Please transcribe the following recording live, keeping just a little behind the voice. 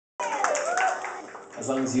As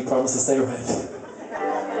long as you promise to stay around.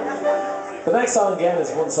 The next song again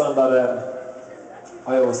is one song that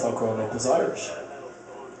I always thought growing up was Irish.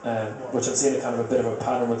 Which I've seen a kind of a bit of a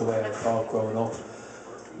pattern with the way I thought growing up.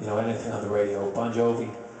 You know, anything on the radio, Bon Jovi,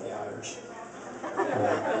 the Irish. You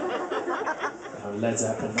know, Led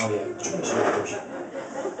Zeppelin, oh yeah, traditional Irish.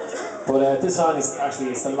 But this song is actually,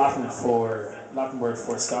 it's the Latin word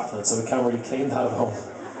for Scotland, so we can't really claim that at home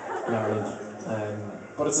in Ireland.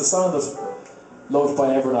 But it's a song that's loved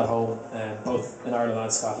by everyone at home, both in Ireland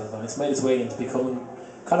and Scotland, and it's made its way into becoming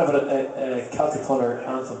kind of a Celtic Thunder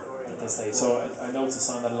anthem at this stage. So I know it's a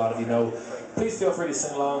song that a lot of you know. Please feel free to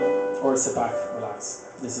sing along or sit back, relax.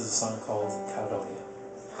 This is a song called Caledonia.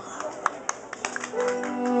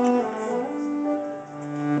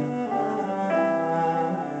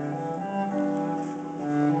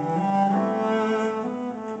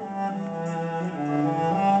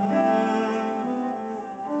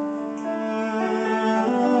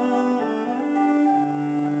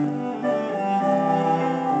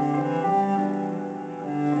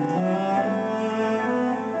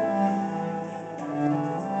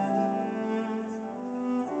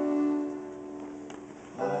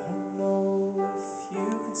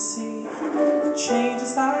 See the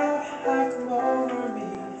changes that have come over me.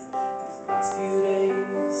 These last few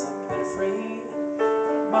days I've been afraid I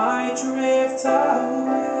might drift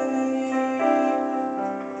away.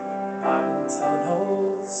 I've been telling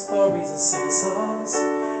old stories and singing songs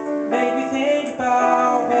that make me think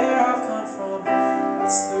about where I've come from.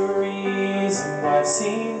 That's the reason why I've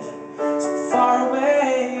seemed so far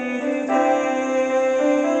away today.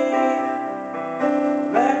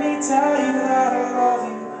 Let me tell you that I love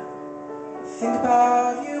you. Think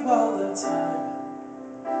about you all the time.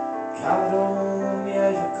 Caledonia,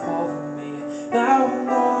 you're calling me. Now I'm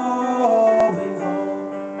going home.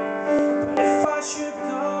 But if I should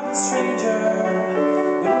become a stranger,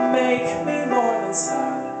 it would make me more than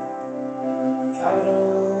sad.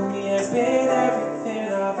 Caledonia's been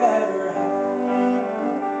everything I've ever had.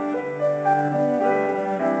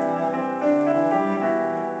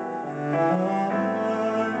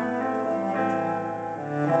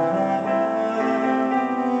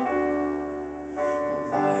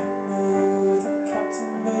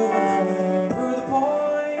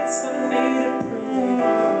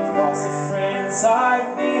 I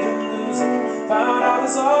need to lose it, found I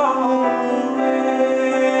was on the way.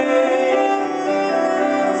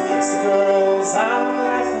 I've kissed the girls, I've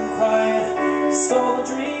left them quiet, stole the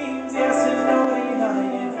dreams, yes, there's no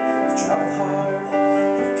denying. I've traveled hard,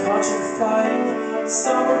 but conscience flying,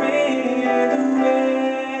 somewhere in the wind.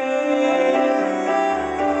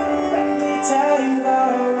 Let me tell you that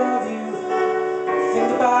I love you,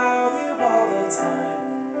 think about you all the time.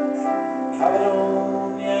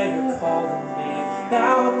 Caledonia, you're calling me.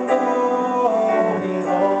 Now I'm going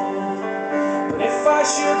home. But if I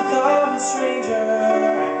should become a stranger,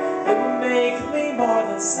 it would make me more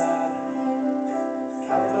than sad.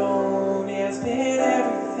 Caledonia's been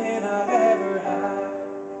everything I've ever had.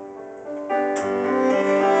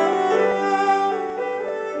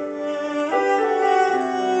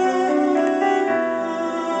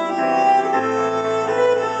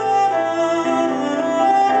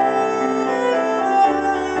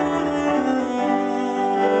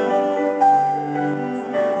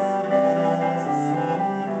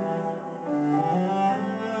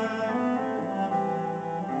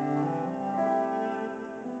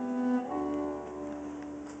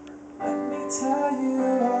 Tell you I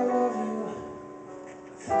love you,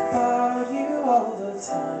 think about you all the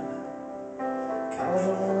time.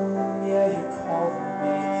 Caledonia, you're calling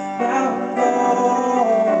me. Now I'm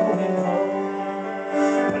going home.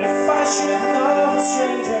 But if I should become a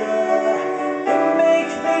stranger, it would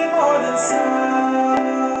make me more than sad.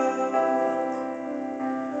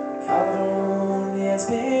 Caledonia's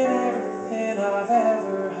been everything I've had.